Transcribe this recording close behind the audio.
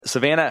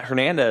Savanah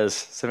Hernandez.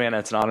 Savanah,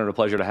 it's an honor and a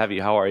pleasure to have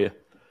you. How are you?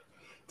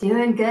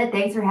 Doing good.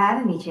 Thanks for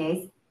having me,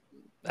 Chase.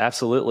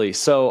 Absolutely.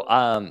 So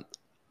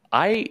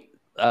I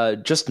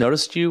just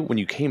noticed you when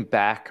you came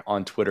back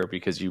on Twitter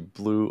because you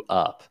blew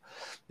up.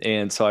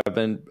 And so I've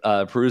been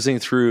perusing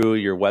through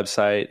your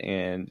website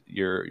and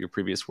your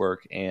previous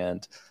work.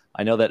 And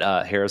I know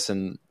that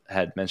Harrison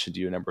had mentioned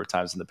you a number of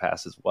times in the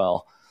past as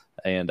well.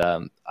 And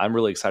I'm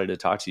really excited to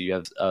talk to you. You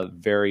have a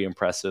very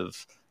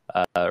impressive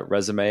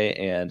resume,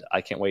 and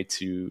I can't wait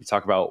to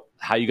talk about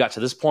how you got to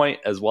this point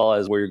as well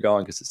as where you're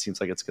going, because it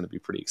seems like it's going to be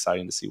pretty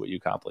exciting to see what you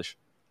accomplish.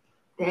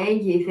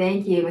 Thank you.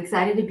 Thank you. I'm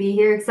excited to be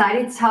here.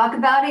 Excited to talk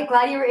about it.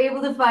 Glad you were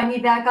able to find me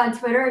back on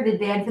Twitter. I've been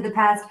banned for the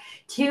past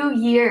 2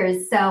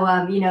 years. So,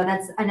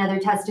 that's another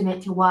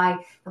testament to why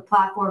the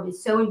platform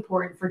is so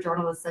important for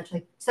journalists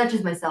such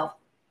as myself.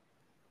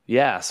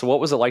 Yeah. So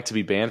what was it like to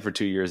be banned for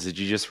 2 years? Did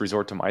you just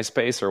resort to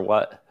MySpace or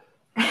what?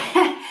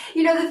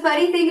 The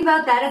funny thing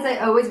about that is I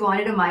always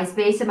wanted a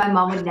MySpace, and my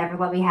mom would never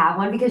let me have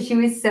one because she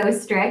was so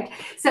strict.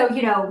 So,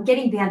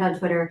 getting banned on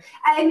Twitter.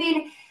 I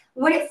mean,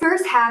 when it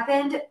first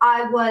happened,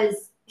 I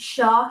was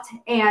shocked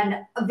and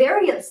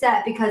very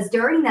upset because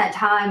during that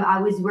time I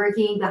was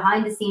working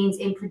behind the scenes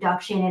in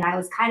production, and I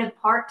was kind of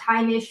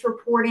part-time-ish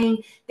reporting,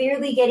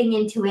 barely getting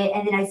into it.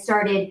 And then I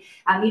started,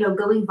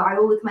 going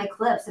viral with my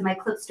clips, and my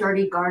clips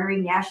started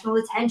garnering national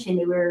attention.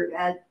 They were,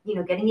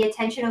 getting the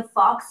attention of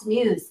Fox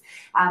News.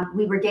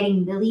 We were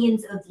getting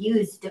millions of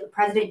views.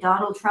 President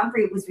Donald Trump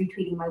was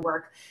retweeting my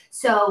work.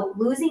 So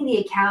losing the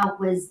account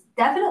was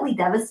definitely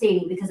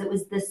devastating because it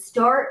was the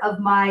start of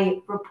my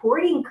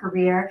reporting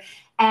career.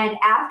 And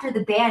after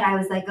the ban, I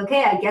was like,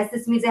 okay, I guess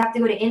this means I have to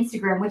go to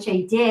Instagram, which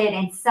I did,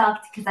 and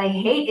sucked because I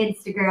hate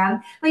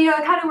Instagram. But,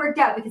 it kind of worked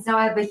out because now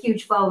I have a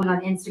huge following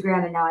on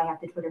Instagram, and now I have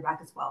the Twitter back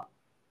as well.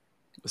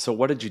 So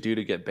what did you do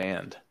to get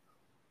banned?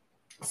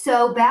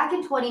 So back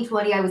in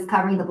 2020, I was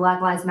covering the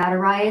Black Lives Matter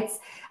riots.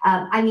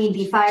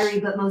 The fiery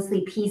but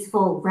mostly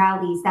peaceful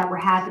rallies that were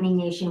happening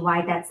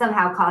nationwide that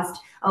somehow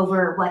cost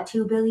over,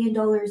 $2 billion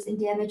in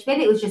damage?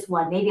 Maybe it was just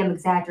one. Maybe I'm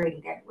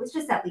exaggerating there. It was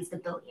just at least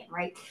 $1 billion,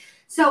 right?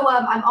 So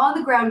I'm on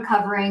the ground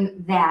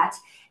covering that,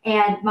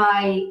 and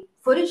my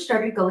footage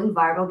started going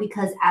viral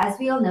because, as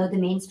we all know, the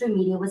mainstream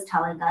media was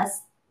telling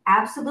us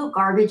absolute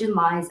garbage and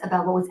lies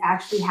about what was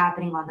actually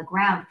happening on the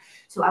ground.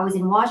 So I was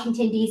in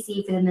Washington,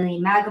 D.C. for the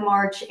Million MAGA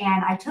March,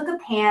 and I took a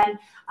pan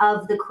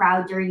of the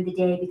crowd during the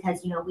day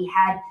because, we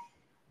had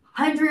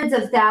hundreds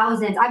of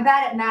thousands. I'm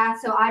bad at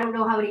math, so I don't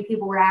know how many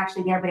people were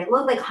actually there, but it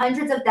looked like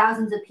hundreds of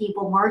thousands of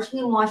people marching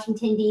in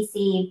Washington,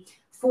 D.C.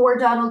 for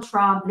Donald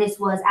Trump. This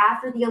was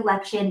after the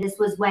election. This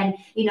was when,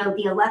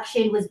 the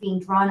election was being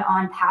drawn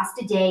on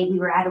past a day. We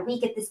were at a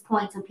week at this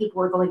point, so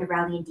people were going to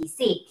rally in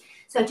D.C.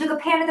 So I took a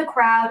pan of the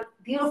crowd,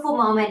 beautiful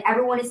moment.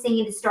 Everyone is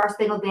singing the Star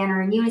Spangled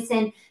Banner in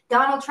unison.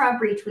 Donald Trump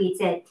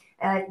retweets it.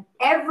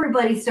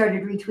 Everybody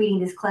started retweeting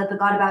this clip. It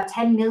got about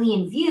 10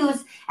 million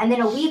views. And then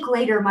a week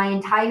later, my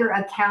entire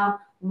account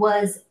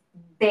was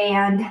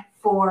banned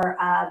for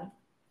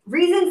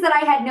reasons that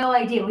I had no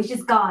idea. It was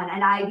just gone.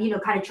 And I,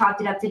 kind of chopped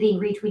it up to being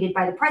retweeted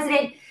by the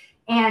president.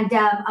 And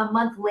a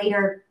month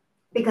later,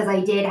 because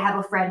I did have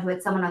a friend who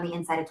had someone on the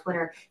inside of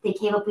Twitter, they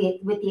came up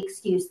with the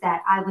excuse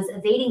that I was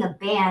evading a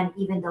ban,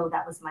 even though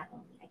that was my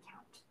only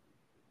account.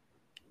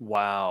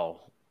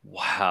 Wow.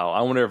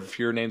 I wonder if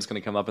your name's going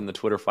to come up in the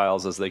Twitter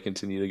files as they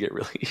continue to get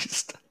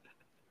released.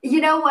 You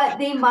know what?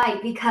 They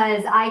might,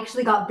 because I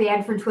actually got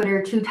banned from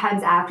Twitter 2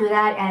 times after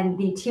that. And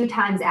the 2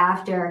 times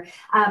after,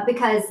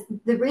 because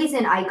the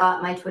reason I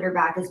got my Twitter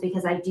back is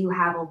because I do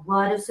have a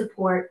lot of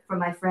support from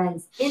my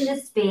friends in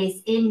this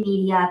space, in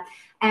media.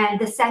 And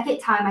the second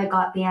time I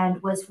got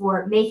banned was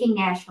for making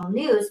national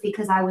news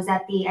because I was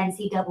at the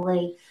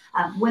NCAA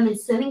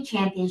Women's Swimming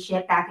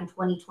Championship back in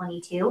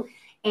 2022.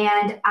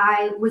 And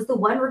I was the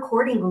one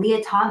recording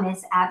Leah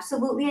Thomas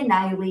absolutely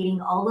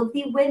annihilating all of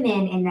the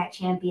women in that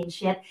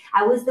championship.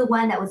 I was the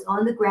one that was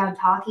on the ground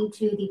talking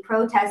to the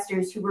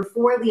protesters who were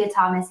for Leah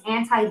Thomas,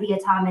 anti-Leah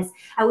Thomas.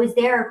 I was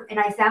there, and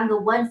I found the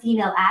one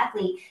female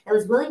athlete that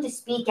was willing to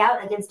speak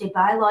out against a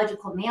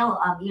biological male,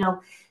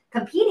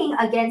 competing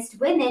against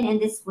women in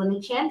this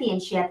swimming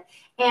championship.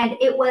 And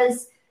it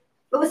was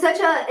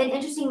such an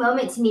interesting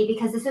moment to me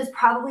because this was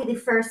probably the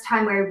first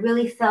time where I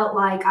really felt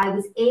like I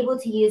was able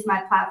to use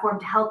my platform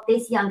to help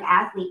this young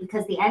athlete,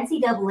 because the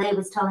NCAA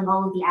was telling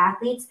all of the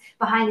athletes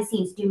behind the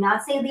scenes, do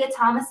not say Leah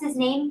Thomas's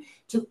name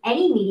to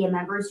any media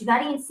members. Do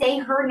not even say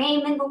her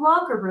name in the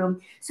locker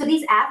room. So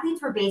these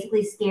athletes were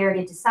basically scared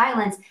into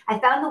silence. I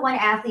found the one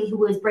athlete who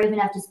was brave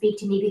enough to speak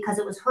to me because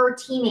it was her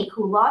teammate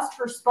who lost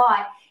her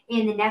spot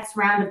in the next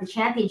round of the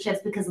championships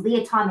because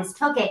Leah Thomas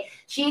took it.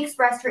 She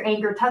expressed her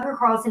anger. Tucker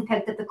Carlson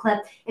picked up the clip.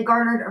 It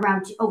garnered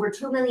around over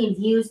 2 million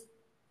views.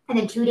 And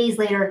then 2 days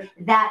later,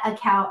 that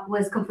account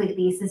was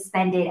completely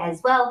suspended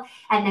as well.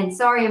 And then,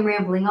 sorry, I'm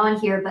rambling on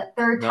here, but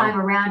third time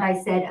around,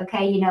 I said,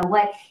 okay, you know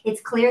what?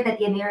 It's clear that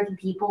the American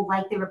people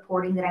like the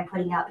reporting that I'm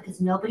putting out because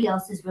nobody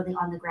else is really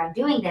on the ground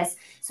doing this.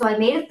 So I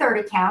made a third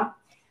account.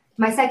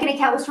 My second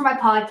account was for my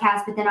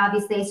podcast, but then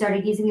obviously I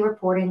started using the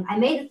reporting. I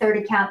made a third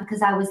account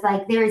because I was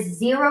like, there is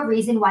zero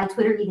reason why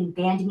Twitter even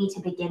banned me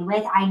to begin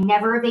with. I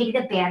never evaded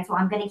a ban, so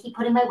I'm going to keep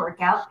putting my work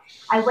out.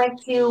 I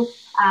went to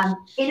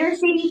inner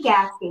city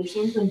gas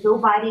stations when Joe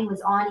Biden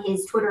was on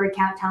his Twitter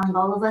account telling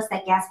all of us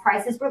that gas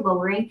prices were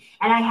lowering.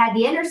 And I had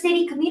the inner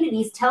city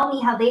communities tell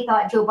me how they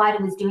thought Joe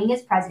Biden was doing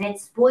as president.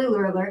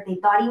 Spoiler alert, they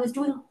thought he was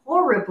doing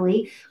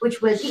horribly,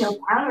 which was,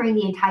 countering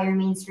the entire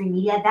mainstream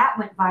media. That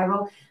went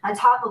viral. On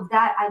top of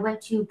that, I went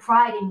to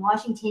Pride in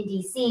Washington,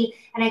 D.C.,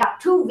 and I got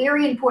two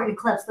very important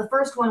clips. The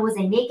first one was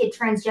a naked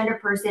transgender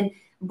person,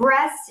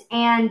 breasts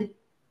and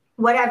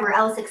whatever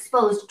else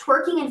exposed,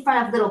 twerking in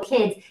front of little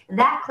kids.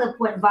 That clip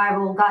went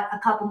viral, got a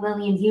couple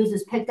million views,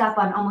 was picked up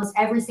on almost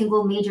every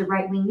single major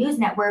right-wing news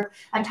network.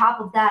 On top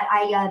of that,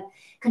 I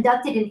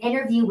conducted an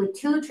interview with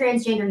two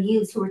transgender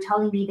youths who were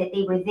telling me that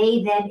they were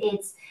they, them,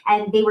 it's,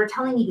 and they were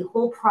telling me the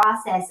whole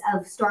process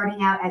of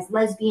starting out as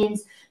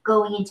lesbians,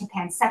 going into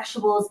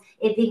pansexuals,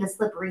 it being a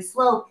slippery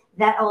slope.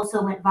 That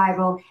also went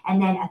viral.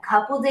 And then a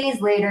couple days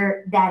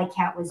later, that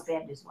account was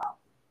banned as well.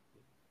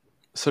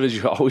 So did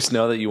you always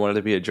know that you wanted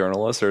to be a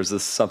journalist, or is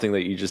this something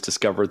that you just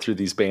discovered through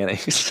these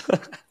bannings?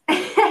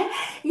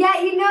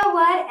 Yeah, you know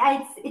what?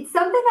 It's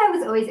something I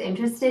was always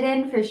interested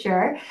in, for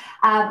sure.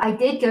 I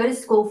did go to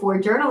school for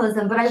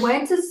journalism, but I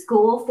went to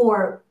school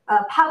for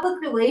public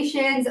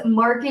relations,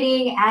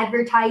 marketing,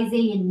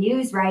 advertising, and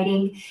news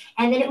writing.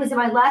 And then it was in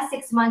my last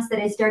 6 months that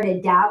I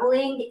started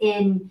dabbling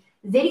in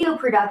video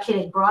production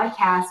and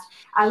broadcast.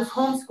 I was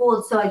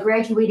homeschooled, so I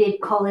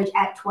graduated college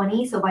at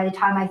 20. So by the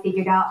time I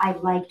figured out I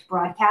liked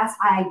broadcast,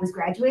 I was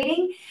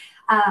graduating.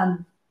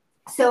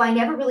 So I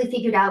never really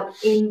figured out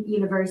in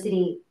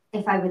university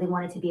if I really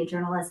wanted to be a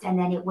journalist. And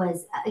then it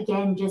was,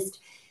 again,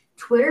 just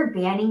Twitter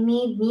banning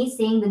me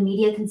seeing the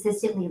media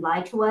consistently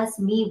lie to us,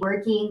 me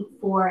working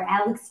for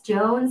Alex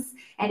Jones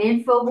and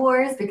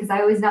InfoWars because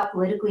I was not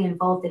politically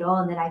involved at all.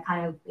 And then I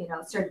kind of,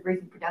 started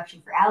breaking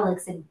production for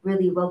Alex and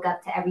really woke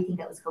up to everything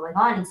that was going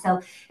on. And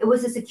so it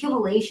was this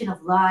accumulation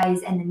of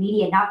lies and the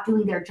media not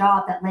doing their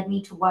job that led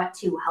me to want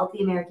to help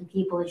the American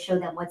people and show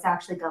them what's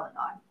actually going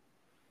on.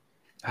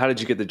 How did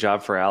you get the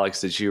job for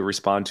Alex? Did you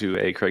respond to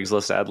a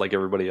Craigslist ad like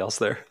everybody else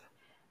there?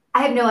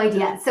 I have no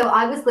idea. So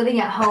I was living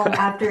at home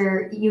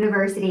after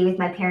university with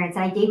my parents,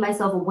 and I gave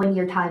myself a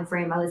 1-year time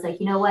frame. I was like,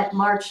 you know what,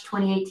 March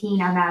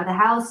 2018, I'm out of the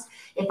house.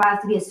 If I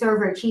have to be a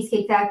server at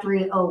Cheesecake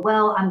Factory, oh,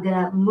 well, I'm going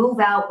to move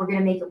out. We're going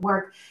to make it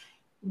work.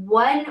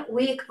 1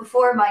 week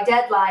before my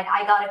deadline,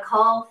 I got a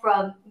call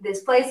from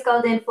this place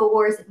called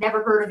InfoWars.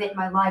 Never heard of it in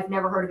my life.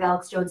 Never heard of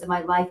Alex Jones in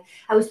my life.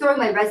 I was throwing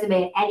my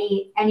resume at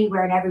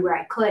anywhere and everywhere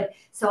I could.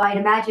 So I'd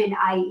imagine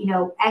I,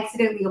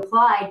 accidentally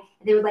applied.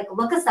 They were like,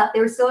 look us up. They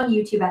were still on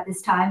YouTube at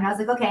this time. And I was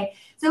like, okay.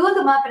 So I looked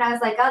them up and I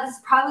was like, oh, this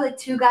is probably like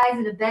 2 guys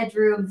in a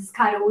bedroom. This is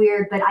kind of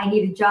weird, but I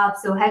need a job.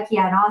 So heck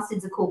yeah, and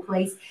Austin's a cool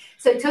place.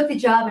 So I took the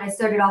job and I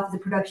started off as a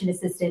production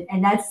assistant.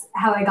 And that's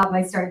how I got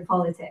my start in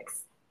politics.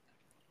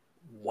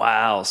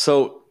 Wow.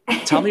 So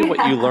tell me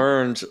what you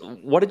learned.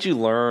 What did you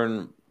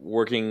learn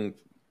working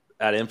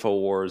at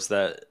InfoWars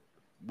that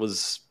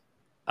was,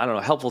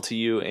 helpful to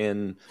you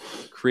in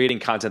creating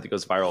content that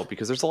goes viral?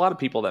 Because there's a lot of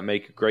people that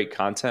make great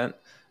content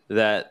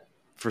that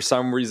for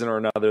some reason or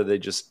another, it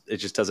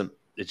just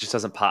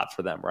doesn't pop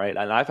for them. Right.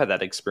 And I've had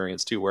that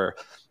experience too, where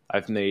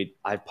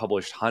I've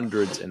published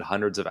hundreds and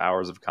hundreds of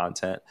hours of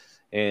content.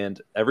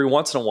 And every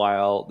once in a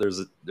while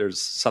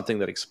there's something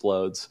that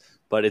explodes.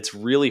 But it's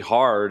really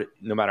hard,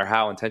 no matter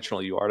how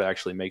intentional you are, to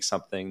actually make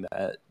something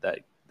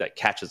that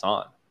catches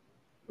on.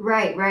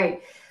 Right.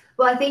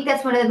 Well, I think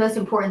that's one of the most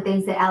important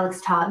things that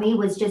Alex taught me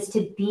was just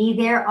to be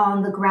there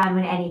on the ground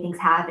when anything's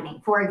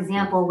happening. For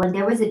example, when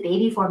there was a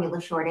baby formula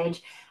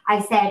shortage, I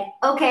said,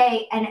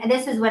 okay, and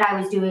this is when I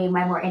was doing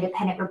my more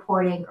independent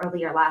reporting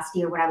earlier last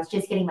year when I was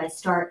just getting my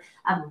start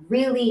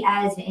really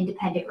as an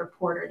independent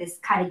reporter. This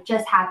kind of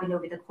just happened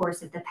over the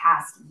course of the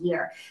past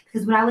year.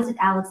 Because when I was with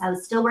Alex, I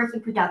was still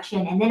working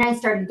production, and then I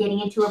started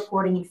getting into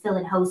reporting and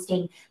fill-in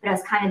hosting, but I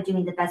was kind of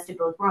doing the best of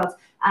both worlds.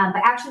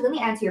 But actually, let me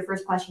answer your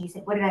first question. You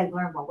said, what did I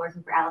learn while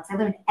working for Alex? I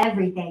learned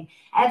everything.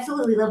 I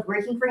absolutely loved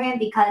working for him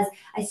because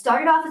I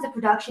started off as a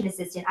production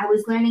assistant. I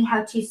was learning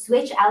how to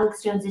switch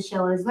Alex Jones's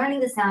show. I was learning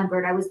the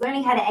soundboard. I was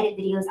learning how to edit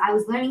videos. I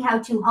was learning how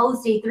to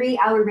host a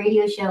 3-hour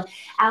radio show.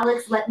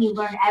 Alex let me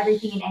learn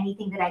everything and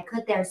anything that I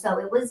could there. So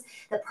it was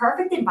the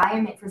perfect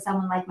environment for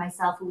someone like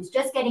myself who was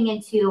just getting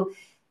into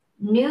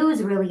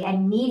news really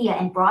and media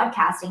and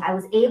broadcasting. I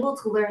was able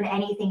to learn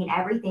anything and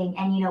everything.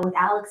 And, with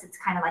Alex, it's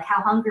kind of like,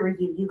 how hungry are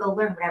you? You go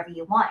learn whatever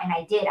you want. And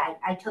I did.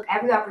 I took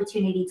every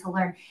opportunity to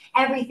learn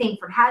everything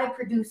from how to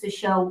produce a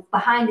show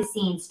behind the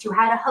scenes to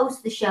how to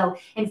host the show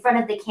in front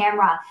of the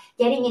camera,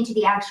 getting into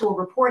the actual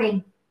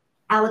reporting.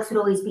 Alex would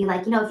always be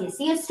like, if you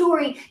see a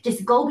story,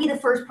 just go be the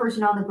first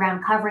person on the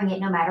ground covering it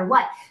no matter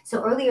what.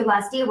 So earlier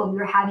last year when we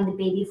were having the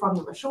baby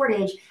formula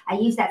shortage, I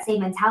used that same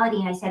mentality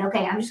and I said,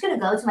 okay, I'm just going to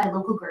go to my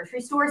local grocery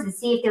stores and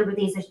see if there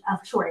really is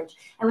a shortage.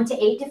 I went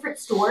to 8 different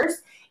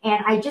stores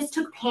and I just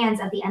took pans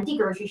of the empty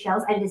grocery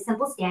shelves. I did a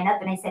simple stand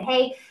up and I said,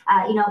 hey,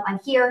 I'm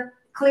here.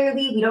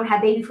 clearly we don't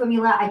have baby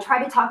formula. I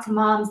tried to talk to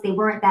moms. They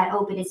weren't that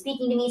open to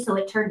speaking to me. So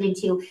it turned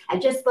into, I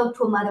just spoke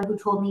to a mother who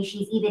told me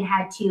she's even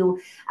had to,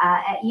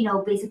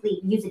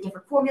 basically use a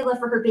different formula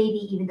for her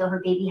baby, even though her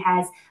baby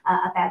has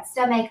a bad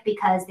stomach,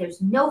 because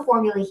there's no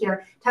formula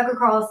here. Tucker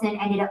Carlson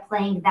ended up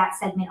playing that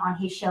segment on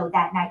his show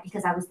that night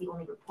because I was the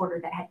only reporter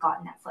that had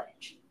gotten that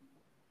footage.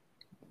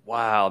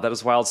 Wow, that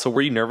is wild. So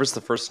were you nervous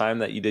the first time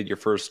that you did your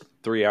first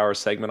 3-hour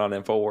segment on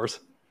InfoWars?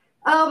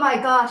 Oh my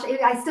gosh,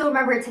 I still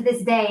remember it to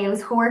this day. It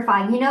was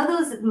horrifying. You know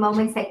those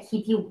moments that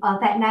keep you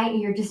up at night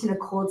and you're just in a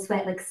cold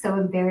sweat, like so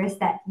embarrassed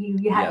that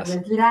you had to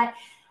live through that?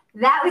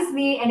 That was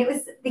me, and it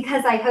was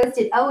because I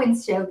hosted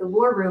Owen's show, The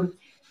War Room,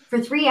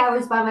 for 3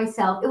 hours by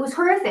myself. It was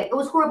horrific. It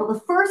was horrible. The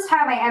first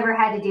time I ever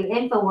had to do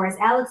InfoWars,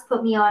 Alex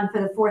put me on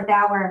for the 4th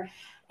hour.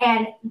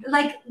 And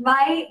like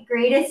my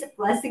greatest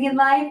blessing in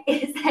life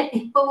is that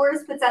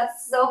InfoWars puts out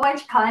so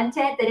much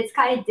content that it's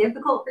kind of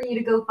difficult for you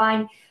to go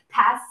find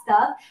past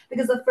stuff,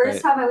 because the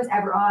first time I was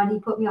ever on, he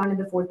put me on in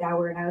the 4th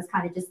hour, and I was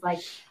kind of just like,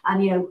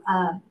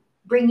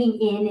 bringing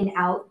in and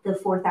out the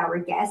 4th hour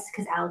guests,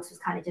 because Alex was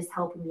kind of just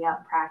helping me out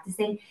and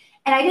practicing.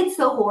 And I did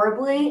so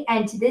horribly.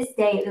 And to this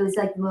day, it was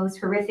like the most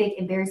horrific,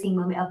 embarrassing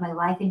moment of my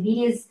life. And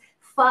media's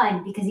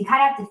fun because you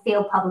kind of have to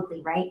fail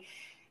publicly, right?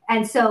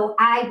 And so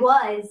I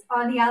was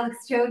on the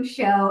Alex Jones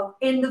show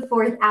in the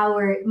 4th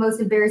hour,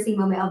 most embarrassing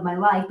moment of my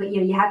life. But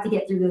you have to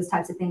get through those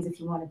types of things if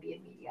you want to be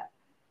in media.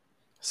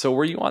 So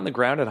were you on the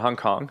ground in Hong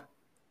Kong?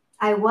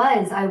 I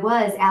was.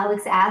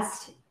 Alex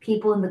asked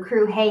people in the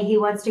crew, hey, he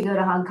wants to go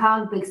to Hong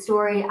Kong, big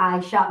story. I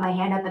shot my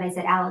hand up and I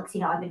said, Alex,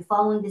 I've been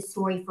following this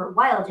story for a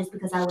while just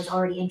because I was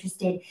already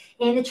interested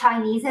in the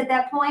Chinese at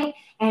that point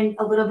and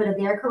a little bit of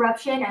their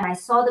corruption. And I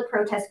saw the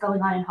protests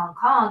going on in Hong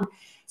Kong.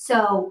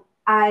 So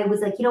I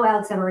was like,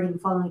 Alex, I've already been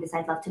following this.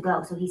 I'd love to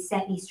go. So he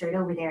sent me straight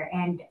over there.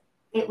 And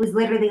it was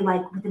literally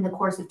like within the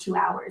course of 2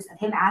 hours of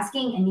him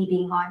asking and me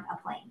being on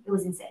a plane. It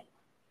was insane.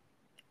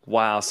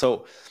 Wow.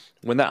 So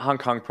when that Hong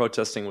Kong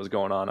protesting was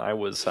going on, I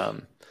was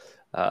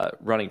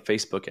running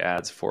Facebook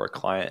ads for a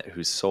client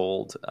who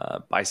sold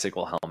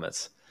bicycle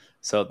helmets.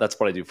 So that's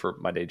what I do for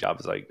my day job,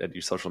 is I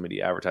do social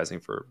media advertising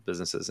for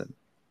businesses. And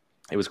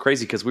it was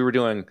crazy because we were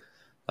doing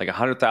like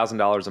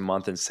 $100,000 a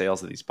month in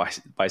sales of these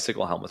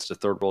bicycle helmets to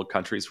third world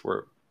countries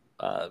where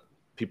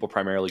people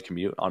primarily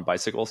commute on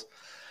bicycles.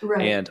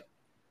 Right. And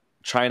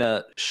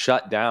China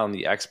shut down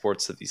the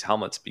exports of these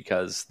helmets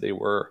because they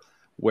were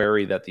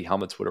wary that the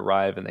helmets would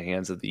arrive in the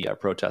hands of the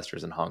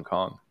protesters in Hong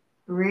Kong.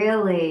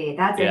 Really?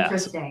 That's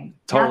interesting.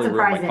 So totally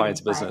ruined my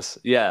client's business.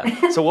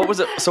 Yeah. So what was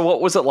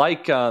it?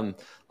 Like on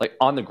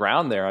the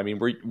ground there? I mean,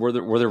 were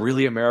there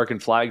really American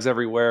flags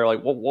everywhere?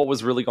 Like what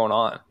was really going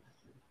on?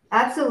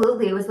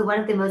 Absolutely. It was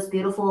one of the most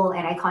beautiful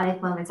and iconic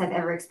moments I've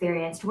ever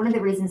experienced. One of the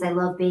reasons I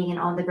love being an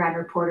on-the-ground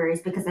reporter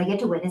is because I get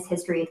to witness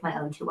history with my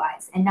own 2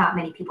 eyes, and not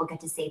many people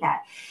get to say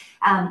that.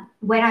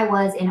 When I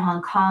was in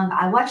Hong Kong,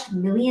 I watched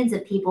millions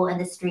of people in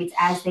the streets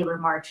as they were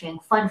marching.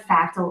 Fun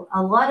fact,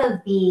 a lot of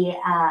the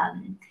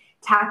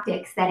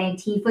tactics that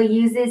Antifa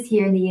uses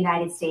here in the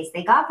United States,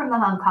 they got from the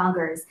Hong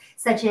Kongers,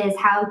 such as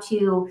how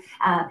to,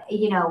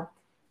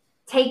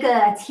 take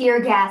a tear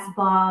gas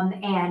bomb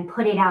and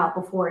put it out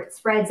before it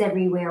spreads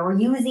everywhere, or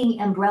using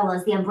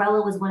umbrellas. The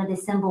umbrella was one of the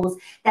symbols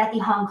that the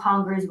Hong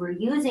Kongers were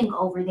using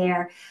over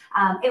there.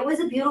 It was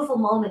a beautiful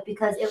moment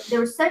because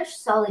there was such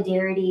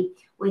solidarity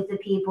with the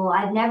people.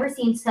 I've never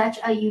seen such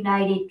a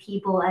united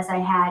people as I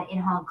had in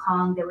Hong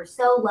Kong. They were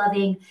so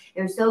loving.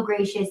 They were so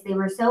gracious. They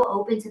were so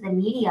open to the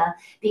media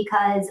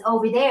because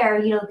over there,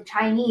 the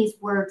Chinese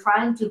were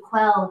trying to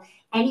quell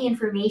any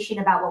information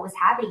about what was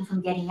happening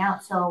from getting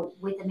out. So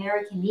with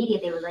American media,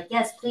 they were like,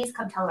 yes, please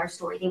come tell our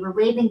story. They were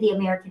waving the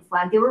American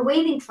flag. They were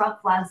waving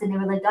Trump flags, and they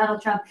were like,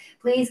 Donald Trump,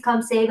 please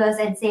come save us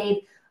and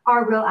save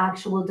our real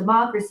actual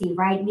democracy,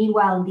 right?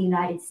 Meanwhile, in the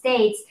United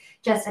States,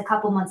 just a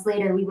couple months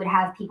later, we would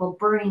have people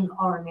burning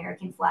our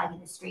American flag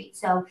in the street.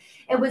 So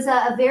it was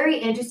a very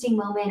interesting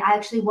moment. I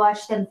actually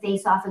watched them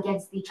face off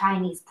against the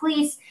Chinese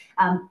police.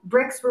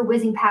 Bricks were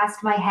whizzing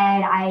past my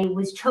head. I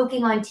was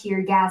choking on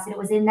tear gas. And it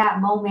was in that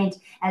moment,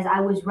 as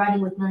I was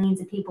running with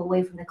millions of people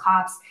away from the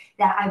cops,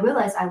 that I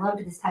realized I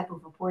loved this type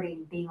of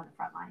reporting, being on the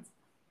front lines.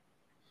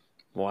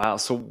 Wow.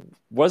 So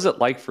what was it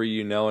like for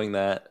you knowing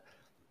that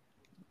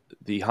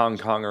the Hong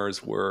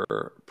Kongers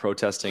were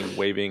protesting,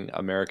 waving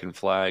American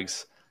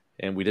flags,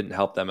 and we didn't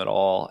help them at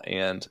all?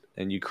 And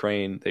in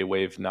Ukraine, they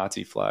waved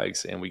Nazi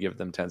flags, and we give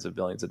them tens of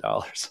billions of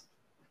dollars.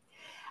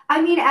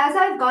 I mean, as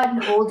I've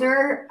gotten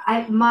older,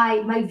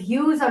 my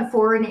views on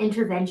foreign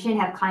intervention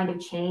have kind of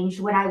changed.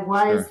 When I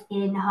was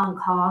in Hong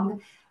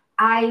Kong,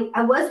 I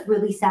was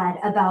really sad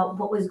about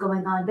what was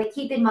going on. But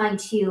keep in mind,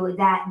 too,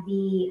 that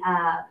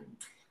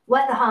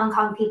what the Hong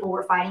Kong people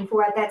were fighting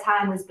for at that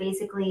time was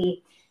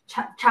basically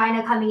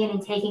China coming in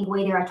and taking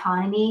away their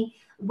autonomy,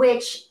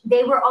 which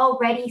they were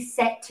already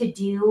set to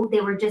do.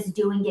 They were just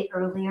doing it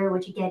earlier,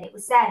 which again, it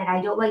was sad. And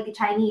I don't like the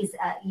Chinese.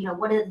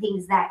 One of the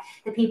things that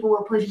the people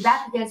were pushing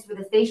back against were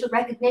the facial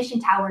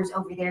recognition towers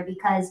over there,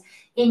 because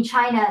in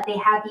China, they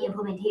had the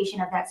implementation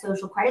of that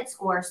social credit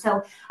score.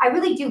 So I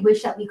really do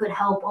wish that we could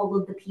help all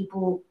of the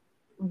people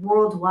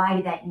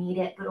worldwide that need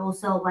it, but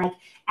also like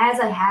as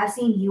I have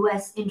seen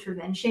US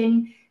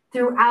intervention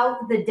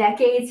throughout the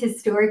decades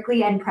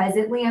historically and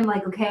presently, I'm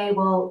like, okay,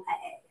 well,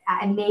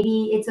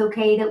 maybe it's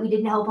okay that we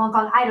didn't help Hong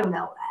Kong. I don't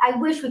know. I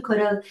wish we could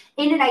have.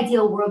 In an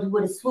ideal world, we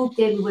would have swooped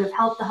in, we would have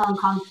helped the Hong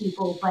Kong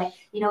people, but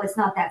it's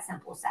not that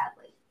simple,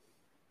 sadly.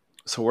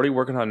 So what are you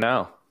working on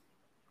now?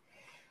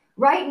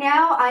 Right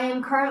now, I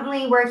am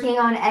currently working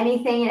on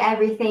anything and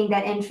everything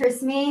that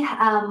interests me.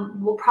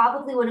 Well,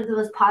 probably one of the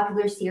most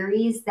popular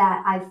series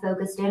that I've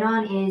focused in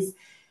on is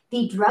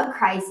the drug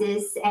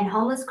crisis and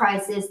homeless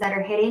crisis that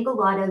are hitting a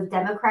lot of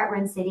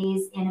Democrat-run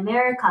cities in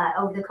America.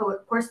 Over the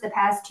course of the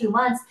past 2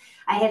 months,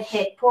 I have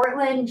hit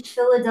Portland,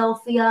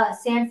 Philadelphia,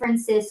 San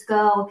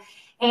Francisco.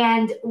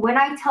 And when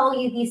I tell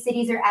you these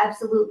cities are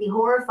absolutely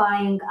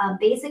horrifying,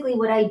 basically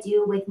what I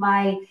do with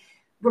my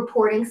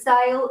reporting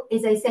style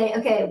is I say,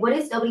 okay, what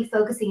is nobody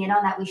focusing in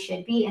on that we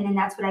should be? And then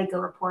that's what I go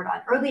report on.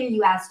 Earlier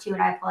you asked too,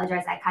 and I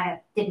apologize, I kind of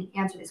didn't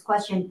answer this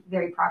question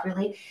very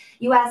properly.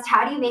 You asked,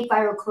 how do you make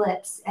viral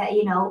clips?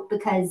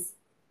 Because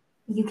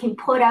you can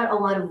put out a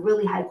lot of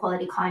really high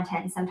quality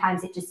content and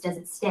sometimes it just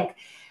doesn't stick.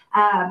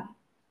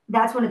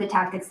 That's one of the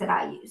tactics that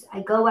I use.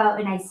 I go out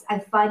and I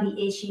find the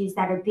issues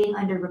that are being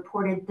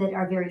underreported that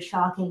are very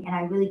shocking, and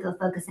I really go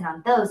focusing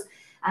on those.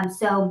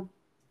 So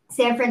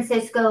San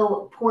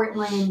Francisco,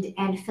 Portland,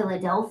 and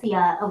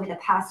Philadelphia, over the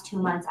past 2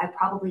 months, I've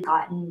probably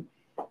gotten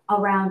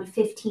around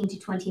 15 to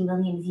 20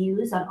 million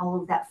views on all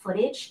of that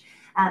footage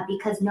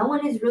because no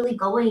one is really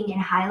going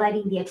and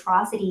highlighting the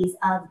atrocities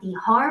of the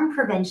harm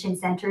prevention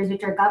centers,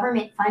 which are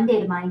government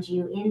funded, mind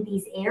you, in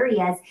these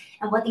areas.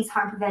 And what these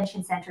harm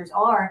prevention centers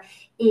are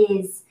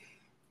is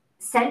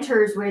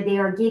centers where they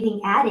are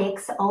giving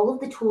addicts all of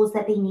the tools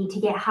that they need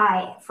to get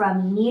high,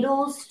 from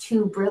needles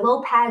to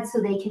Brillo pads so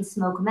they can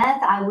smoke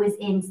meth. I was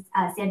in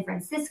San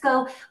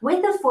Francisco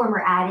with a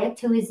former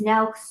addict who is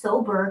now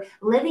sober,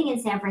 living in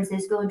San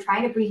Francisco and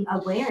trying to bring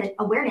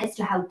awareness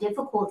to how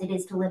difficult it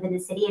is to live in the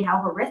city and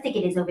how horrific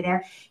it is over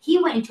there. He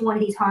went into one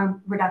of these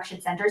harm reduction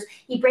centers.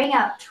 He brought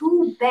out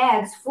 2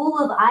 bags full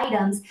of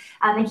items,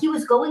 and he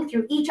was going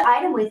through each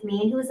item with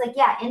me. And he was like,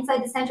 yeah,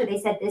 inside the center,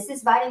 they said, this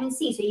is vitamin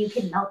C, so you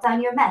can melt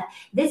down your meth.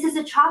 This is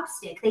a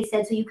chopstick, they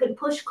said, so you can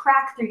push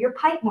crack through your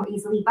pipe more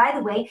easily. By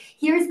the way,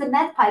 here's the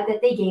meth pipe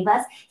that they gave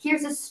us.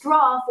 Here's a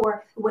straw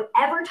for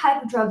whatever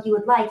type of drug you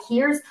would like.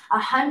 Here's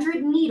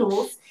 100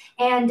 needles.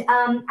 And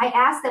I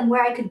asked them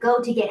where I could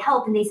go to get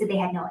help, and they said they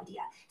had no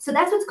idea. So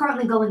that's what's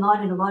currently going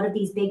on in a lot of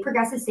these big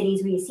progressive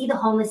cities where you see the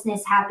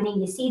homelessness happening,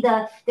 you see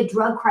the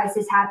drug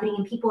crisis happening,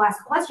 and people ask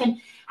the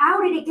question,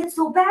 how did it get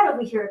so bad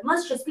over here? It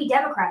must just be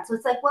Democrats. So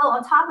it's like, well,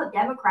 on top of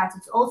Democrats,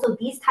 it's also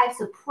these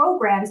types of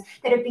programs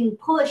that are being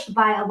pushed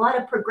by a lot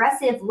of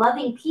progressive,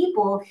 loving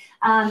people.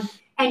 And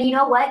you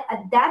know what?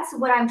 That's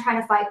what I'm trying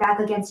to fight back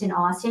against in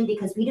Austin,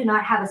 because we do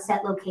not have a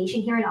set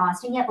location here in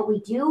Austin yet, but we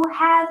do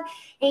have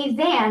a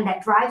van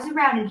that drives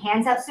around and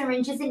hands out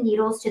syringes and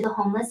needles to the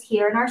homeless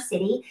here in our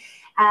city.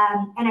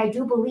 And I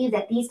do believe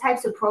that these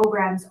types of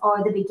programs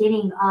are the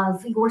beginning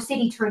of your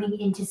city turning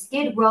into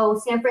Skid Row,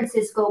 San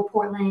Francisco,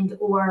 Portland,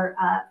 or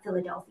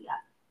Philadelphia.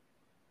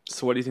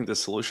 So what do you think the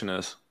solution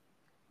is?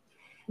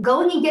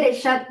 Going and get it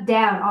shut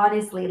down,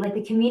 honestly. Like,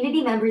 the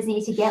community members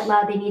need to get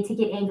loud. They need to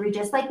get angry,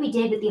 just like we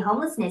did with the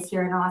homelessness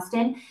here in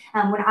Austin.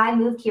 When I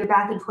moved here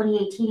back in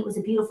 2018, it was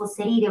a beautiful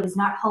city. There was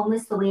not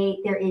homeless the way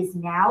there is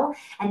now.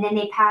 And then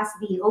they passed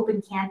the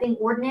open camping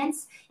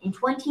ordinance in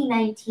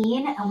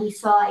 2019, and we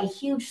saw a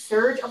huge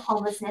surge of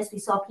homelessness. We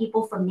saw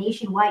people from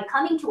nationwide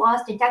coming to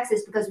Austin,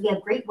 Texas, because we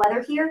have great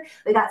weather here.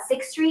 We got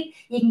 6th Street.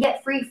 You can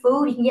get free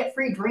food. You can get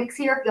free drinks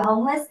here if you're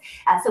homeless.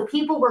 So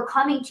people were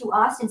coming to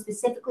Austin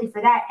specifically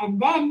for that. And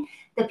then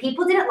the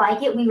people didn't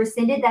like it. We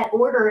rescinded that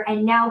order,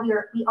 and now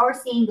we are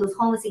seeing those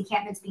homeless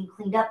encampments being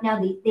cleaned up. Now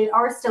they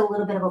are still a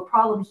little bit of a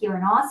problem here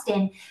in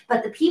Austin,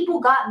 but the people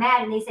got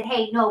mad and they said,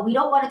 hey, no, we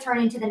don't want to turn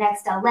into the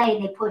next LA,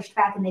 and they pushed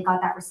back and they got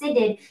that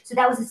rescinded. So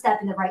that was a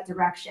step in the right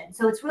direction.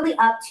 So it's really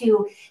up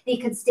to the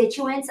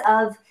constituents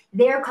of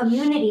their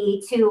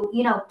community to,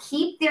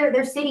 keep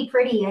their city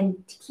pretty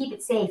and to keep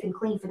it safe and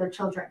clean for their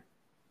children.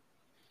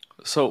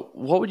 So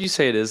what would you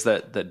say it is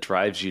that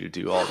drives you to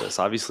do all this?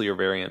 Obviously, you're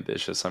very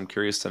ambitious. I'm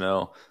curious to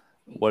know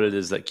what it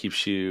is that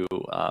keeps you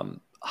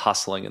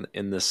hustling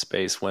in this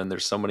space when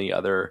there's so many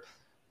other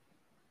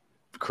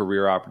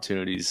career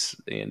opportunities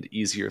and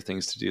easier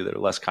things to do that are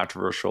less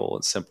controversial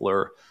and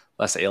simpler,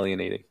 less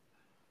alienating.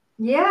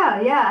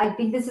 Yeah. I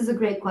think this is a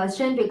great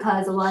question,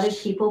 because a lot of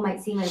people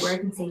might see my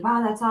work and say,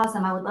 wow, that's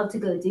awesome. I would love to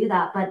go do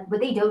that. But what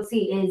they don't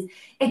see is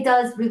it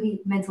does really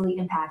mentally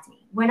impact me.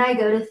 When I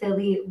go to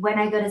Philly, when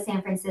I go to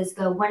San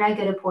Francisco, when I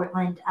go to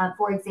Portland,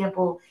 for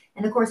example,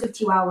 in the course of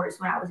 2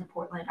 hours when I was in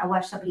Portland, I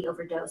watched somebody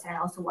overdose, and I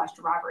also watched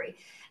a robbery.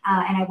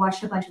 And I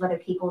watched a bunch of other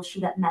people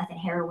shoot up meth and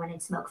heroin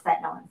and smoke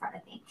fentanyl in front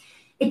of me.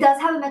 It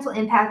does have a mental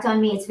impact on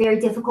me. It's very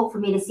difficult for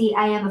me to see.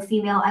 I am a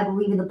female. I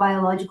believe in the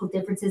biological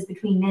differences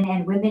between men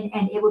and women,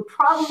 and it would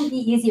probably be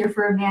easier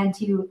for a man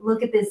to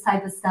look at this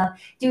type of stuff,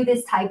 do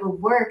this type of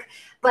work.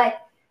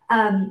 But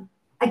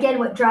again,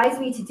 what drives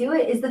me to do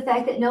it is the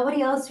fact that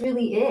nobody else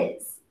really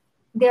is.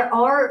 there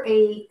are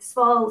a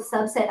small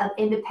subset of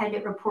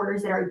independent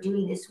reporters that are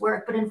doing this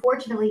work, but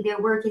unfortunately their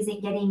work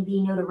isn't getting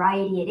the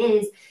notoriety it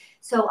is.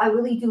 So I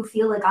really do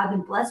feel like I've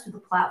been blessed with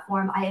the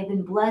platform. I have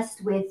been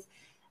blessed with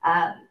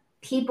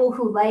people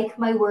who like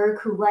my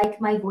work, who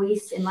like my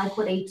voice and like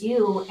what I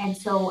do. And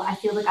so I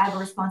feel like I have a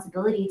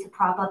responsibility to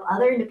prop up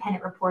other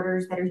independent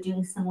reporters that are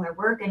doing similar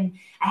work. And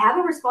I have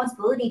a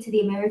responsibility to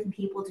the American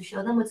people to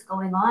show them what's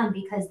going on,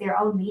 because their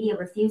own media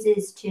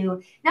refuses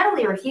to, not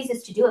only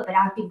refuses to do it, but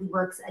actively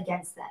works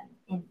against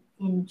them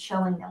in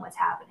showing them what's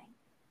happening.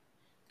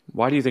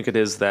 Why do you think it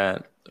is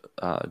that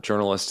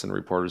journalists and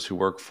reporters who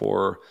work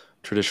for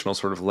traditional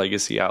sort of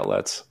legacy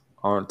outlets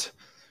aren't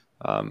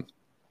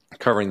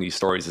covering these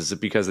stories? Is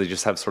it because they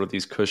just have sort of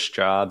these cush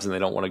jobs and they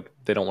don't want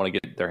to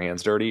get their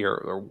hands dirty,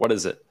 or what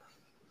is it?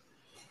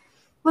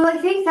 Well, I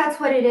think that's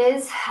what it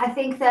is. I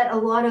think that a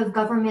lot of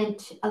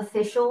government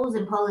officials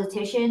and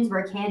politicians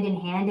work hand in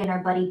hand and are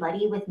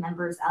buddy-buddy with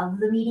members of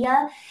the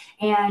media.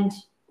 And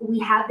we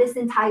have this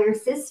entire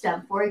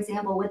system, for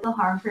example, with the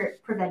harm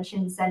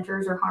prevention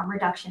centers or harm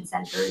reduction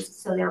centers,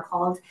 so they're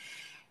called.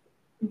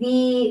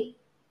 The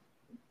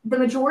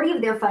majority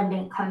of their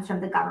funding comes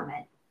from the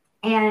government.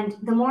 And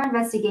the more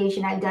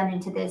investigation I've done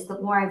into this, the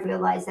more I've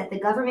realized that the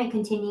government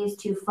continues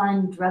to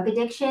fund drug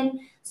addiction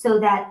so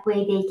that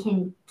way they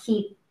can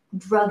keep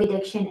drug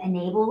addiction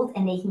enabled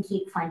and they can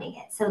keep funding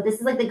it. So this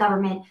is like the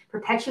government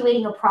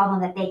perpetuating a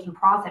problem that they can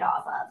profit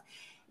off of.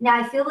 Now,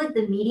 I feel like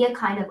the media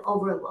kind of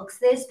overlooks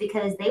this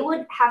because they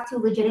would have to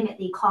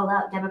legitimately call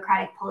out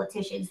Democratic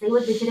politicians. They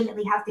would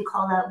legitimately have to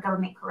call out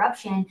government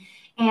corruption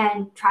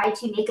and try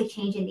to make a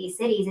change in these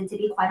cities. And to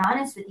be quite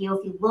honest with you,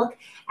 if you look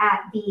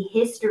at the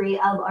history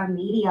of our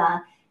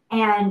media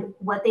and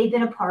what they've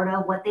been a part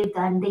of, what they've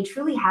done, they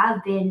truly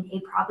have been a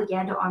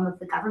propaganda arm of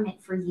the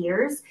government for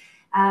years.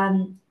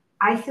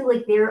 I feel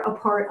like they're a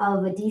part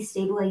of a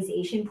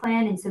destabilization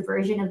plan and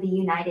subversion of the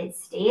United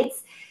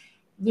States.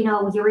 You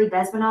know, Yuri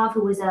Bezmenov,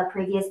 who was a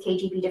previous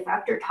KGB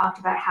defector, talked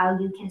about how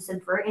you can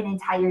subvert an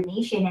entire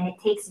nation and it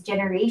takes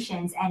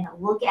generations, and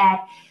look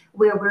at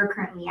where we're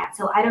currently at.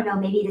 So I don't know,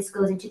 maybe this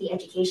goes into the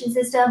education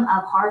system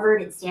of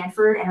Harvard and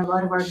Stanford and a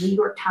lot of our New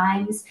York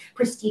Times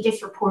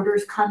prestigious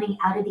reporters coming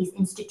out of these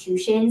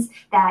institutions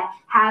that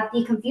have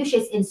the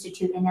Confucius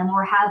Institute in them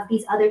or have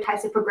these other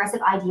types of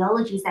progressive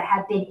ideologies that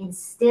have been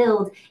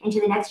instilled into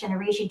the next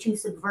generation to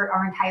subvert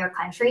our entire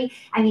country.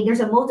 I mean,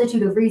 there's a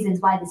multitude of reasons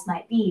why this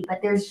might be,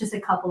 but there's just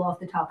a couple off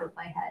the top of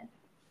my head.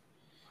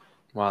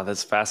 Wow,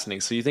 that's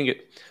fascinating. So you think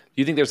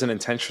there's an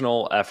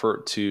intentional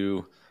effort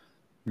to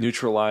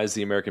neutralize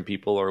the American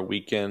people or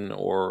weaken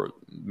or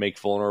make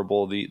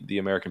vulnerable the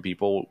American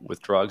people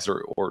with drugs,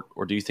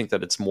 or do you think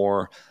that it's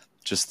more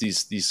just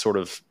these sort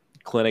of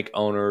clinic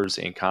owners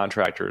and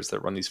contractors that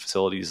run these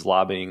facilities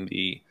lobbying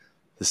the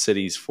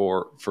cities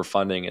for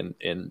funding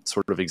and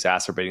sort of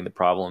exacerbating the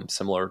problem,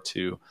 similar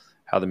to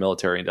how the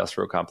military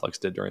industrial complex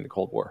did during the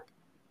Cold War?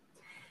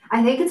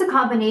 I think it's a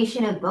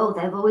combination of both.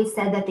 I've always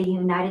said that the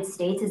United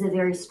States is a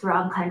very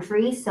strong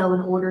country. So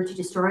in order to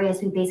destroy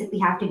us, we basically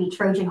have to be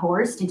Trojan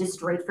horsed and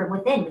destroyed from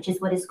within, which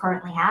is what is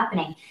currently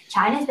happening.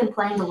 China's been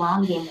playing the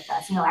long game with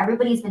us. You know,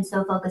 everybody's been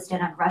so focused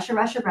in on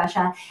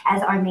Russia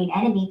as our main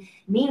enemy.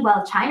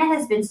 Meanwhile, China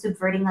has been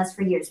subverting us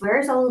for years. Where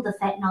is all of the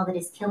fentanyl that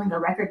is killing a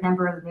record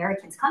number of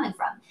Americans coming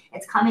from?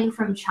 It's coming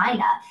from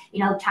China.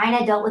 You know,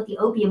 China dealt with the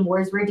opium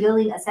wars. We're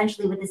dealing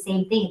essentially with the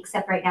same thing,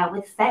 except right now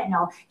with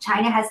fentanyl.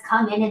 China has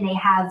come in and they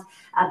have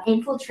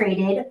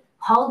infiltrated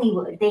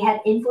Hollywood. They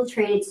have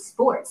infiltrated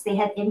sports. They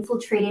have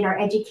infiltrated our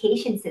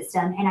education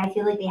system. And I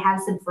feel like they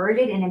have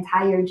subverted an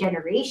entire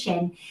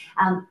generation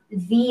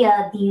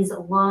via these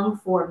long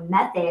form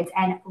methods.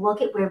 And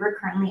look at where we're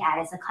currently at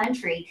as a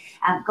country.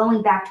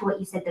 Going back to what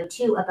you said, though,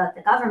 too, about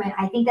the government,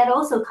 I think that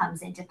also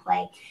comes into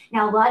play.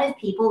 Now, a lot of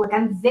people, like,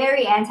 I'm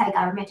very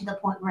anti-government to the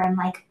point where I'm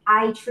like,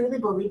 I truly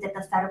believe that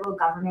the federal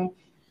government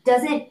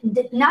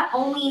not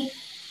only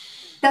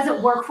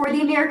doesn't work for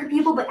the American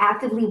people, but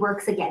actively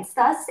works against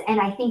us. And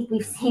I think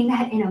we've seen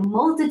that in a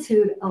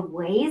multitude of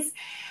ways.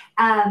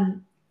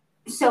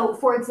 So,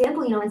 for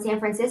example, you know, in San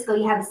Francisco,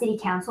 you have a city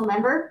council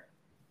member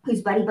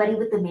who's buddy-buddy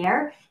with the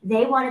mayor.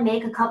 They want to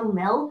make a couple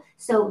mil,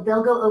 so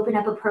they'll go open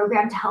up a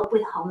program to help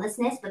with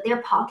homelessness, but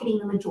they're pocketing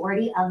the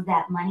majority of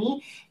that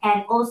money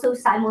and also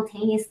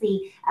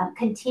simultaneously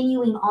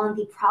continuing on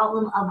the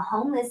problem of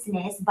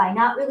homelessness by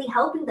not really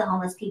helping the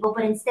homeless people,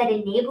 but instead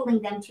enabling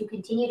them to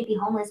continue to be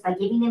homeless by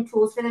giving them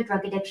tools for their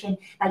drug addiction,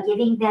 by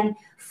giving them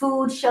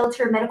food,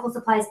 shelter, medical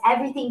supplies,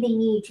 everything they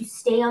need to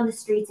stay on the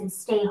streets and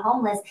stay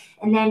homeless.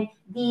 And then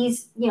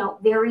these, you know,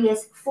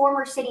 various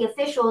former city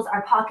officials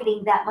are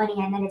pocketing that money,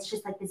 and then it's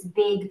just like this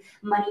big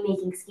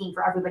money-making scheme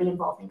for everybody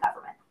involved in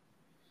government.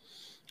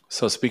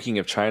 So speaking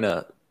of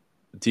China,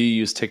 do you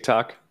use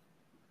TikTok?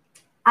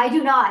 I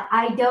do not.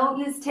 I don't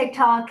use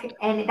TikTok,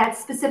 and that's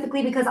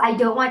specifically because I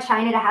don't want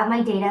China to have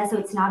my data, so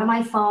it's not on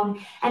my phone.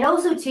 And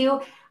also,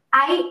 too,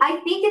 I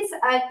think it's,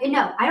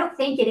 no, I don't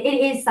think it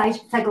is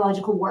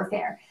psychological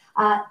warfare.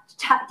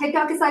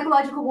 TikTok is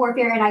psychological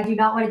warfare, and I do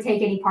not want to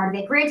take any part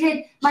of it.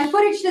 Granted, my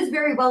footage does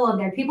very well on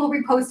there. People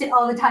repost it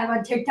all the time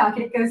on TikTok,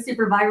 and it goes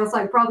super viral, so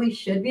I probably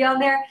should be on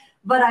there,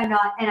 but I'm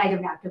not, and I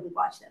don't actively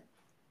watch them.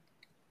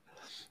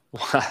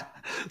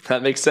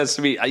 That makes sense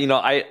to me.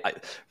 I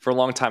for a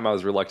long time I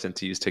was reluctant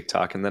to use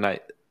TikTok, and then I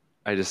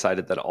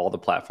decided that all the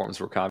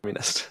platforms were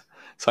communist,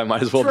 so I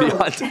might as well be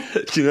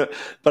on.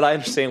 But I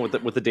understand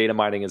with the data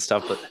mining and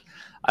stuff. But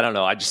I don't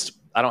know. I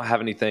don't have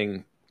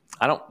anything.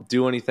 I don't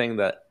do anything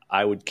that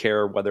I would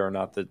care whether or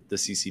not the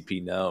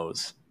CCP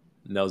knows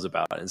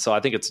about it. And so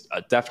I think it's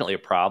definitely a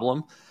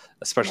problem,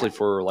 especially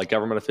for like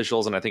government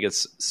officials, and I think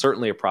it's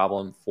certainly a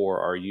problem for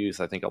our youth.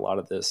 I think a lot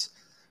of this.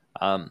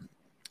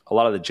 A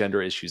lot of the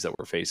gender issues that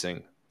we're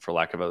facing, for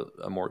lack of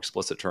a more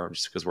explicit term,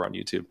 just because we're on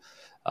YouTube,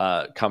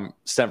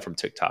 stem from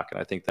TikTok. And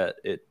I think that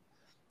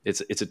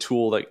it's a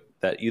tool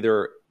that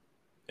either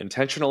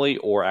intentionally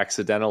or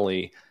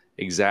accidentally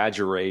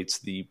exaggerates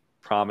the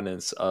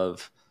prominence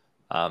of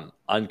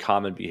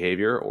uncommon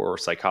behavior or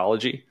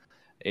psychology,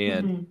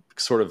 and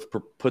sort of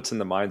puts in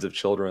the minds of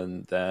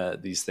children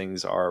that these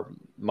things are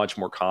much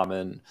more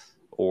common,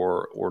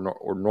 or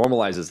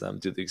normalizes them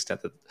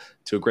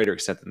to a greater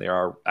extent than they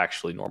are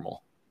actually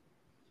normal.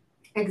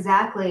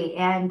 Exactly.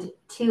 And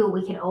two,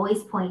 we can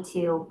always point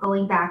to,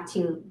 going back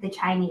to the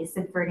Chinese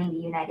subverting the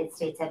United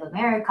States of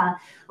America,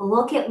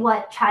 look at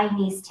what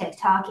Chinese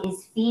TikTok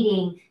is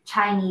feeding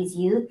Chinese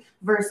youth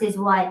versus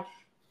what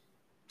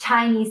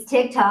Chinese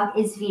TikTok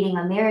is feeding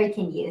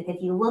American youth.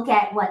 If you look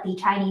at what the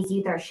Chinese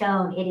youth are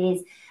shown, it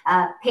is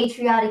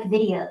patriotic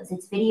videos.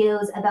 It's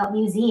videos about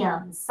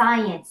museums,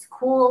 science,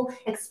 cool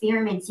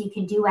experiments you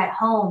can do at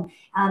home.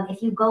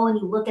 If you go and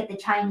you look at the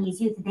Chinese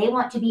youth, they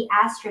want to be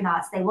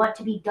astronauts. They want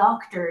to be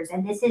doctors.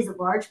 And this is a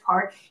large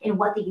part in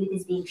what the youth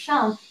is being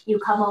shown. You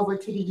come over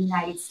to the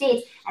United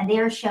States and they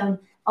are shown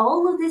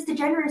all of this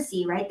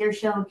degeneracy, right? They're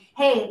shown,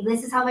 hey,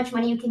 this is how much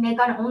money you can make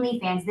on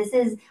OnlyFans. This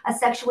is a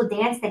sexual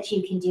dance that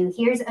you can do.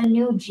 Here's a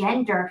new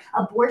gender.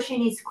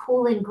 Abortion is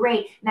cool and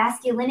great.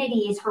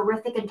 Masculinity is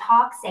horrific and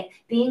toxic.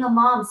 Being a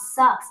mom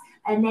sucks.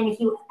 And then if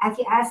you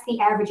ask the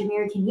average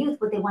American youth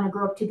what they want to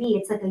grow up to be,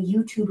 it's like a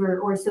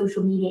YouTuber or a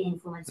social media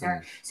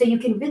influencer. So you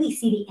can really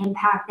see the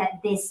impact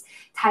that this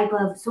type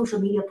of social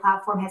media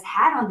platform has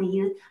had on the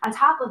youth. On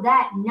top of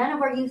that, none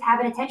of our youth have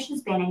an attention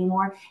span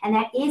anymore. And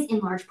that is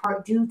in large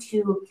part due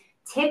to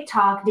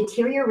TikTok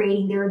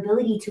deteriorating their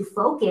ability to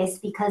focus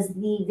because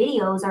the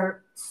videos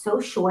are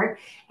so short.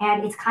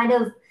 And it's kind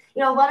of,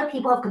 a lot of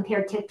people have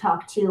compared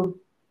TikTok to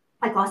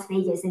like Las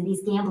Vegas and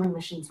these gambling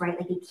machines, right?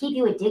 Like they keep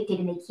you addicted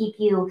and they keep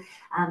you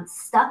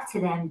stuck to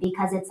them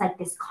because it's like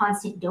this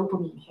constant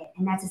dopamine hit.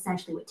 And that's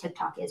essentially what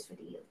TikTok is for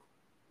the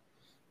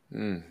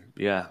youth.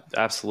 Yeah,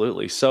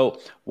 absolutely. So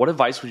what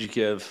advice would you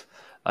give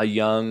a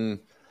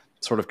young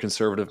sort of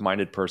conservative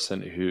minded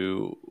person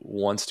who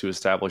wants to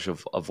establish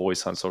a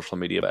voice on social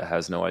media but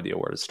has no idea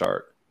where to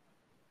start?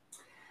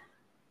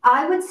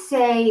 I would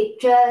say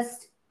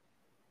just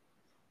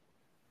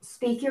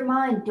speak your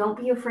mind. Don't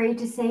be afraid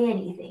to say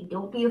anything.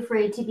 Don't be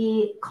afraid to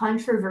be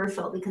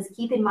controversial, because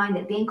keep in mind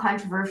that being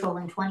controversial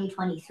in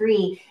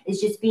 2023 is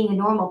just being a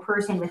normal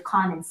person with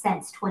common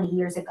sense 20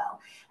 years ago.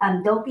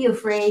 Don't be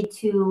afraid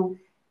to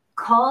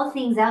call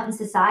things out in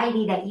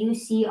society that you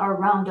see are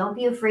wrong. Don't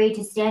be afraid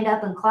to stand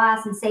up in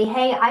class and say,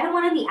 hey, I don't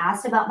want to be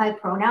asked about my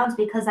pronouns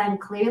because I'm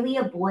clearly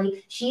a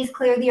boy, she's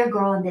clearly a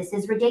girl, and this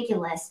is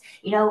ridiculous.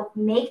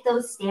 Make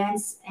those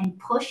stands and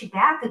push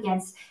back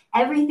against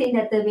everything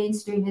that the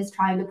mainstream is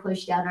trying to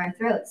push down our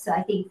throats. So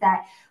I think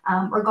that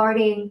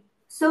regarding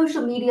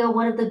social media,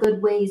 one of the good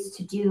ways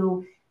to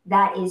do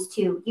that is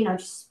to,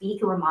 just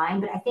speak your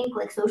mind. But I think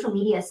like social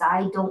media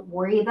aside, don't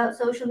worry about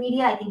social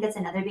media. I think that's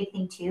another big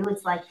thing too.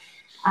 It's like,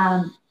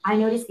 I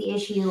noticed the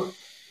issue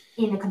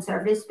in the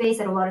conservative space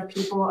that a lot of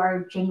people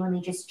are genuinely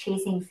just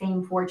chasing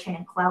fame, fortune,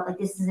 and clout. Like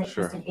this isn't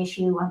just an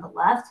issue on the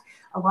left.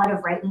 A lot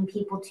of right-wing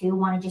people too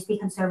want to just be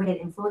conservative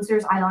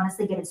influencers. I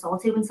honestly get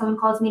insulted when someone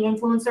calls me an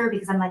influencer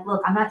because I'm like,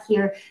 look, I'm not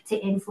here to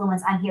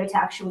influence. I'm here to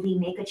actually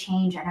make a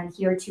change, and I'm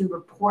here to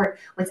report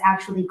what's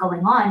actually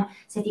going on.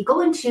 So if you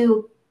go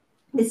into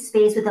this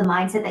space with a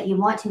mindset that you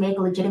want to make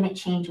a legitimate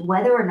change,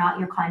 whether or not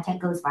your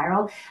content goes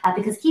viral.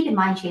 Because keep in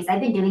mind, Chase,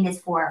 I've been doing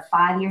this for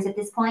 5 years at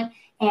this point,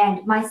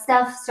 and my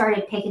stuff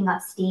started picking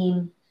up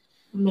steam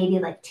maybe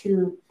like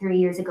 2-3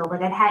 years ago.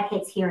 Like I've had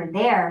hits here and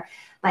there,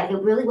 but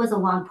it really was a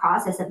long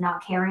process of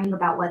not caring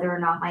about whether or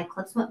not my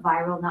clips went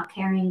viral, not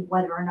caring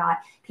whether or not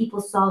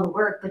people saw the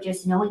work, but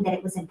just knowing that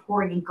it was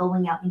important and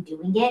going out and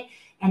doing it.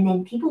 And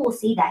then people will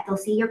see that. They'll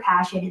see your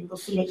passion and they'll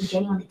see that you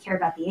genuinely care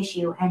about the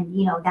issue. And,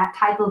 that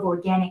type of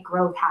organic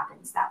growth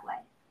happens that way.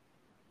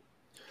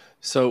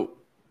 So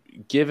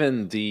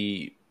given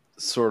the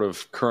sort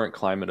of current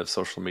climate of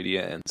social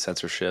media and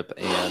censorship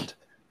and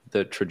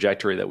the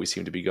trajectory that we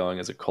seem to be going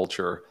as a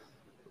culture,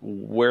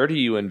 where do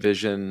you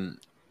envision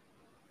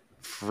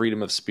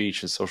freedom of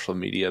speech and social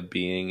media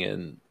being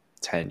in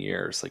 10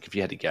 years? Like if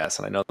you had to guess,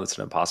 and I know that's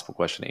an impossible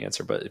question to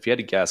answer, but if you had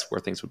to guess where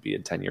things would be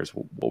in 10 years,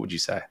 what would you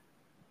say?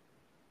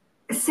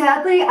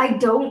 Sadly, I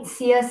don't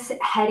see us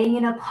heading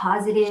in a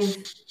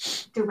positive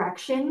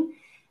direction.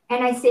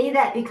 And I say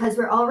that because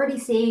we're already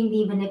seeing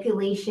the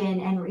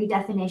manipulation and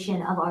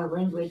redefinition of our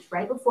language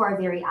right before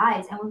our very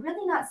eyes. And we're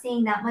really not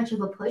seeing that much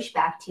of a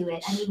pushback to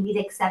it. I mean, we've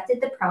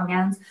accepted the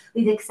pronouns,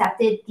 we've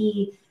accepted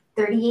the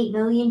 38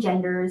 million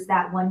genders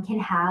that one can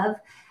have.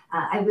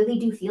 I really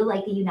do feel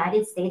like the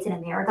United States and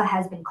America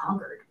has been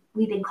conquered.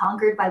 We've been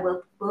conquered by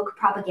woke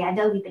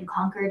propaganda. We've been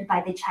conquered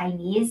by the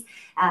Chinese.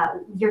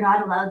 You're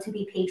not allowed to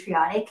be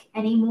patriotic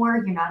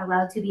anymore. You're not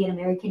allowed to be an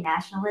American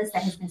nationalist.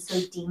 That has been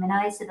so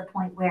demonized to the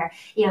point where,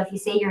 if you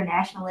say you're a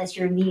nationalist,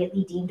 you're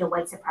immediately deemed a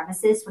white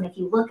supremacist. When if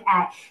you look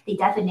at the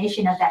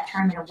definition of that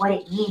term and what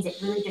it means, it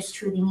really just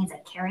truly means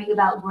that caring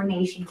about your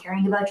nation,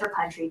 caring about your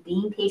country,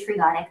 being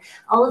patriotic,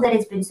 all of that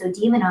has been so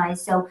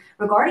demonized. So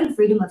regarding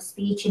freedom of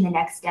speech in the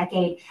next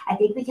decade, I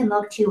think we can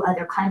look to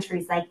other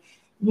countries like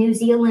New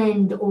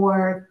Zealand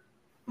or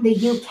the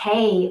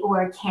UK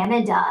or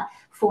Canada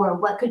for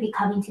what could be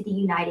coming to the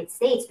United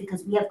States,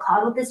 because we have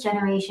coddled this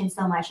generation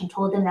so much and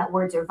told them that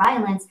words are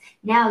violence.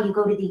 Now you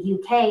go to the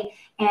UK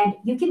and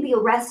you can be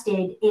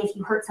arrested if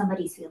you hurt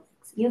somebody's feelings.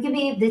 You can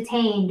be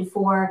detained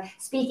for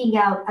speaking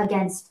out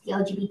against the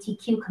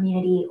LGBTQ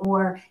community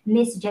or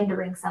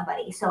misgendering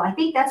somebody. So I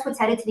think that's what's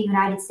headed to the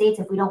United States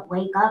if we don't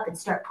wake up and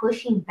start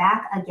pushing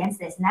back against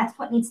this. And that's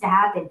what needs to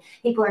happen.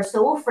 People are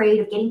so afraid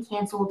of getting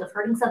canceled, of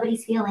hurting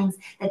somebody's feelings,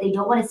 that they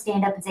don't want to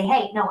stand up and say,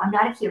 hey, no, I'm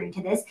not adhering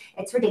to this.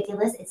 It's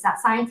ridiculous. It's not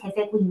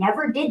scientific. We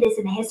never did this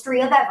in the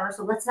history of ever.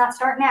 So let's not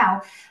start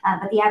now.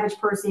 But the average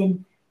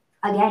person,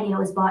 again,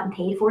 is bought and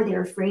paid for.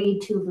 They're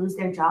afraid to lose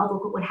their job.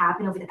 Look at what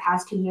happened over the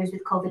past 2 years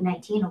with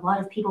COVID-19. A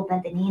lot of people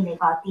bent the knee and they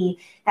got the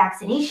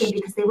vaccination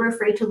because they were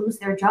afraid to lose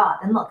their job.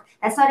 And look,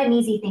 that's not an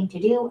easy thing to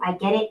do. I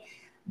get it.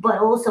 But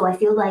also, I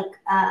feel like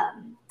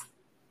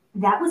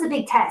that was a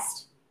big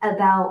test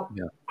about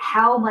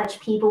how much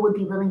people would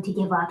be willing to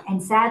give up.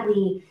 And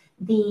sadly,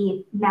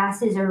 the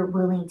masses are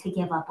willing to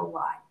give up a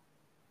lot.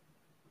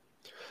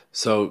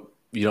 So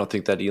you don't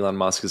think that Elon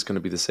Musk is going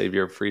to be the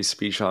savior of free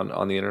speech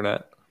on the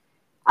internet?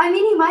 I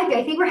mean, he might be.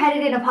 I think we're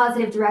headed in a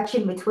positive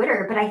direction with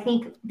Twitter, but I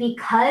think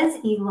because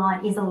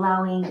Elon is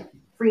allowing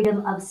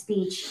freedom of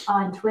speech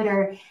on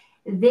Twitter,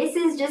 this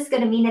is just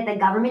going to mean that the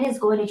government is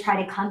going to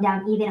try to come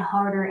down even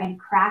harder and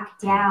crack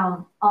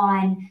down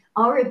on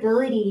our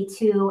ability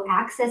to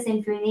access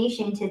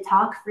information, to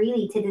talk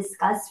freely, to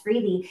discuss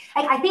freely.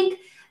 Like, I think,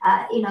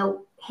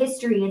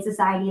 history in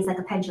society is like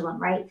a pendulum,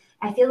 right?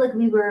 I feel like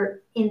we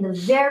were in the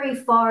very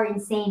far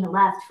insane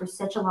left for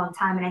such a long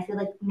time. And I feel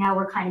like now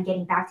we're kind of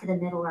getting back to the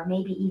middle, or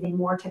maybe even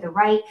more to the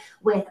right,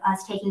 with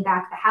us taking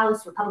back the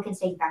House,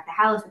 Republicans taking back the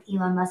House, with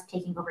Elon Musk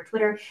taking over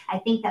Twitter. I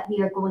think that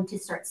we are going to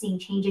start seeing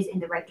changes in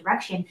the right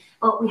direction,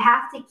 but we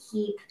have to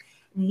keep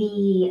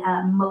the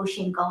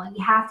motion going. We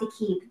have to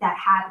keep that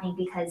happening,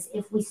 because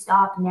if we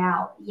stop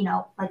now,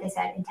 like I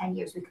said, in 10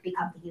 years, we could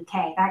become the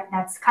UK.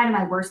 That's kind of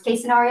my worst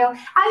case scenario.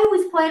 I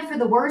always plan for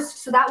the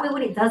worst, so that way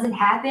when it doesn't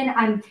happen,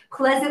 I'm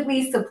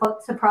pleasantly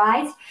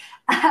surprised.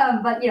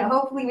 But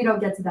hopefully we don't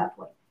get to that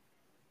point.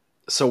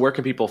 So where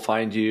can people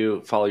find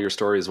you, follow your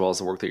story, as well as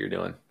the work that you're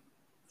doing?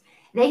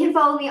 They can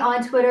follow me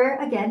on Twitter,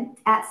 again,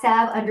 at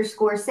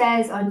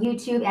Sav_says, on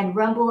YouTube and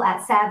Rumble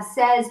at Sav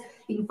Says.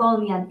 You can follow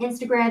me on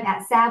Instagram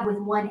at Sav with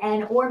one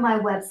N, or my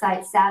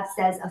website,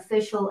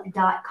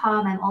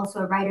 savsaysofficial.com. I'm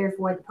also a writer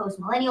for The Post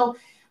Millennial.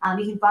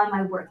 You can find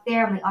my work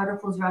there. My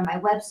articles are on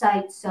my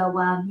website. So,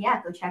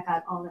 go check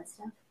out all that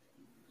stuff.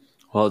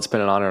 Well, it's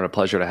been an honor and a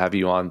pleasure to have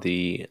you on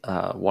the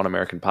One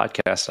American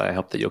podcast. I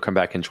hope that you'll come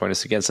back and join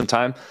us again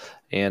sometime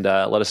and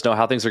let us know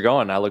how things are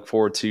going. I look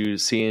forward to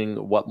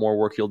seeing what more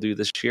work you'll do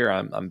this year.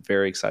 I'm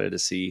very excited to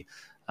see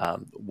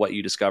what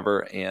you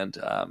discover and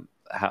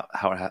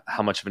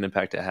how much of an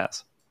impact it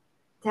has.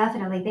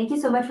 Definitely. Thank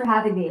you so much for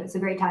having me. It was a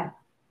great time.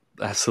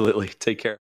 Absolutely. Take care.